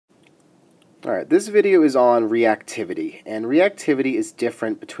Alright, this video is on reactivity, and reactivity is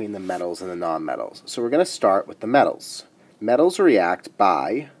different between the metals and the nonmetals. So we're going to start with the metals. Metals react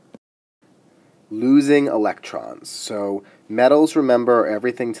by losing electrons. So metals, remember, are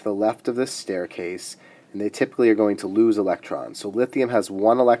everything to the left of this staircase, and they typically are going to lose electrons. So lithium has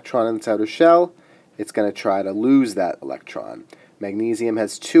one electron in its outer shell. It's going to try to lose that electron. Magnesium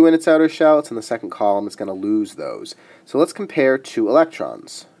has two in its outer shell. It's in the second column. It's going to lose those. So let's compare two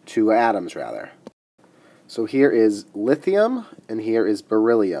atoms rather. So here is lithium and here is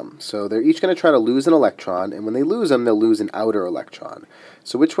beryllium. So they're each going to try to lose an electron, and when they lose them, they'll lose an outer electron.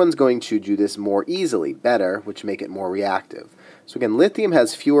 So which one's going to do this more easily, better, which make it more reactive? So again, lithium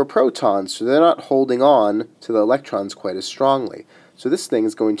has fewer protons, so they're not holding on to the electrons quite as strongly. So this thing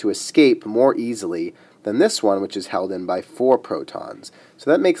is going to escape more easily than this one, which is held in by 4 protons. So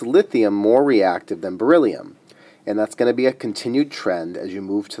that makes lithium more reactive than beryllium. And that's going to be a continued trend as you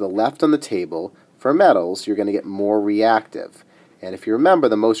move to the left on the table. For metals, you're going to get more reactive. And if you remember,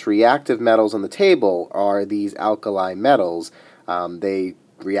 the most reactive metals on the table are these alkali metals. They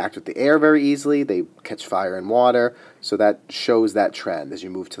react with the air very easily, they catch fire in water, so that shows that trend. As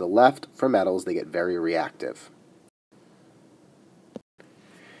you move to the left for metals, they get very reactive.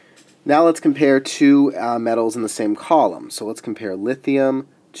 Now let's compare two metals in the same column. So let's compare lithium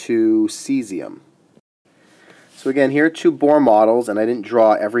to cesium. So again, here are two Bohr models, and I didn't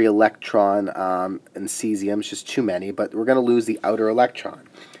draw every electron in cesium, it's just too many, but we're going to lose the outer electron.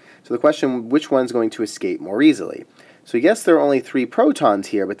 So the question, which one's going to escape more easily? So yes, there are only 3 protons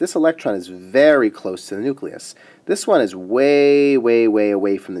here, but this electron is very close to the nucleus. This one is way, way, way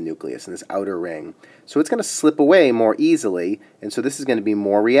away from the nucleus in this outer ring. So it's going to slip away more easily, and so this is going to be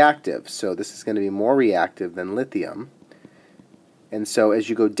more reactive. So this is going to be more reactive than lithium. And so as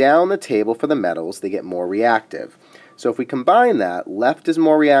you go down the table for the metals, they get more reactive. So if we combine that, left is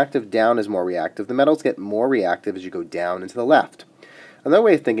more reactive, down is more reactive. The metals get more reactive as you go down into the left. Another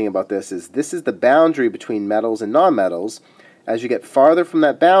way of thinking about this is the boundary between metals and nonmetals. As you get farther from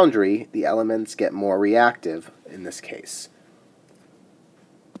that boundary, the elements get more reactive in this case.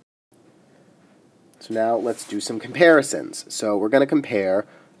 So now let's do some comparisons. So we're going to compare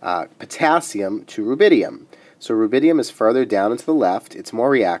potassium to rubidium. So rubidium is further down and to the left. It's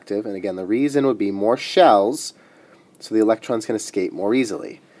more reactive, and again, the reason would be more shells, so the electrons can escape more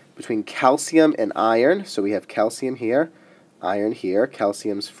easily. Between calcium and iron, so we have calcium here, iron here.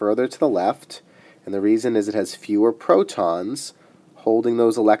 Calcium's further to the left, and the reason is it has fewer protons holding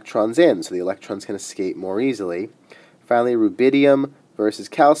those electrons in, so the electrons can escape more easily. Finally, rubidium versus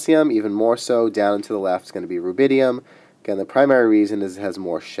calcium, even more so, down and to the left is going to be rubidium. Again, the primary reason is it has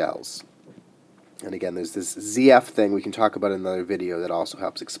more shells. And again, there's this ZF thing we can talk about in another video that also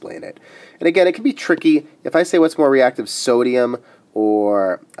helps explain it. And again, it can be tricky. If I say what's more reactive, sodium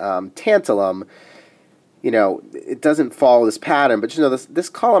or tantalum, you know, it doesn't follow this pattern, but you know, this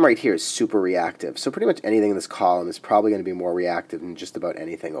column right here is super reactive. So pretty much anything in this column is probably going to be more reactive than just about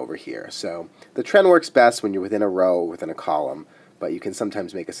anything over here. So the trend works best when you're within a row or within a column, but you can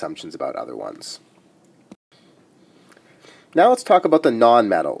sometimes make assumptions about other ones. Now let's talk about the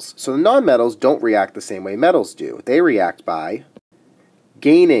nonmetals. So the nonmetals don't react the same way metals do. They react by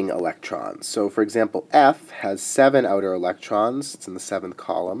gaining electrons. So for example, F has 7 outer electrons. It's in the 7th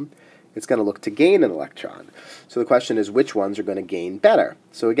column. It's going to look to gain an electron. So the question is, which ones are going to gain better?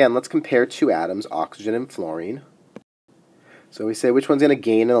 So again, let's compare 2 atoms, oxygen and fluorine. So we say which one's going to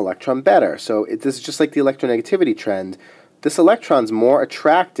gain an electron better. So this is just like the electronegativity trend. This electron's more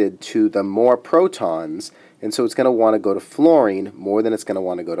attracted to the more protons, and so it's going to want to go to fluorine more than it's going to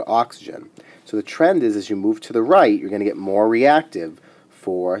want to go to oxygen. So the trend is, as you move to the right, you're going to get more reactive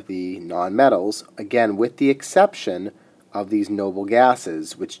for the nonmetals, again with the exception of these noble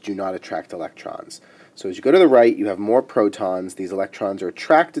gases, which do not attract electrons. So as you go to the right, you have more protons. These electrons are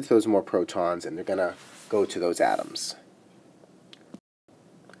attracted to those more protons, and they're going to go to those atoms.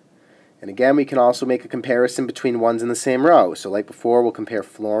 And again, we can also make a comparison between ones in the same row. So like before, we'll compare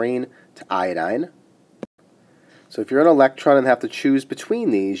fluorine to iodine. So if you're an electron and have to choose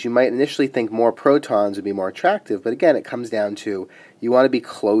between these, you might initially think more protons would be more attractive, but again, it comes down to you want to be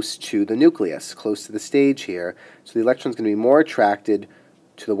close to the nucleus, close to the stage here. So the electron's going to be more attracted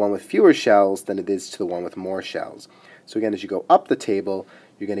to the one with fewer shells than it is to the one with more shells. So again, as you go up the table,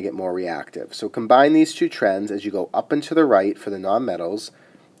 you're going to get more reactive. So combine these two trends. As you go up and to the right for the nonmetals,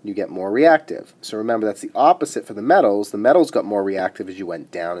 you get more reactive. So remember, that's the opposite for the metals. The metals got more reactive as you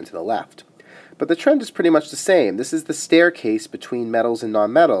went down and to the left. But the trend is pretty much the same. This is the staircase between metals and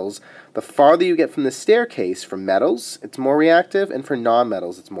nonmetals. The farther you get from the staircase, for metals, it's more reactive, and for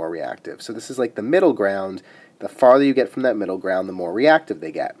nonmetals, it's more reactive. So this is like the middle ground. The farther you get from that middle ground, the more reactive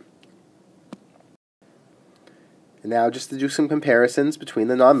they get. And now just to do some comparisons between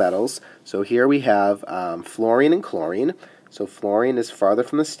the nonmetals, so here we have fluorine and chlorine. So fluorine is farther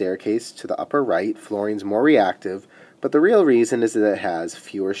from the staircase to the upper right. Fluorine's more reactive, but the real reason is that it has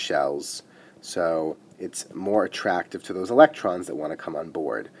fewer shells. So it's more attractive to those electrons that want to come on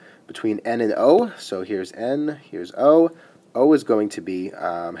board. Between N and O, so here's N, here's O. O is going to be,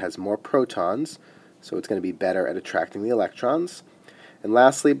 has more protons, so it's going to be better at attracting the electrons. And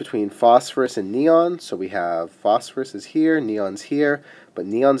lastly, between phosphorus and neon, so we have phosphorus is here, neon's here, but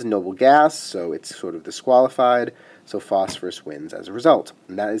neon's a noble gas, so it's sort of disqualified, so phosphorus wins as a result.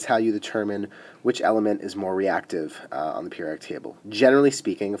 And that is how you determine which element is more reactive on the periodic table. Generally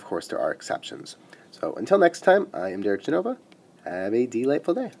speaking, of course, there are exceptions. So until next time, I am Derek Genova. Have a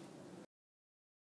delightful day.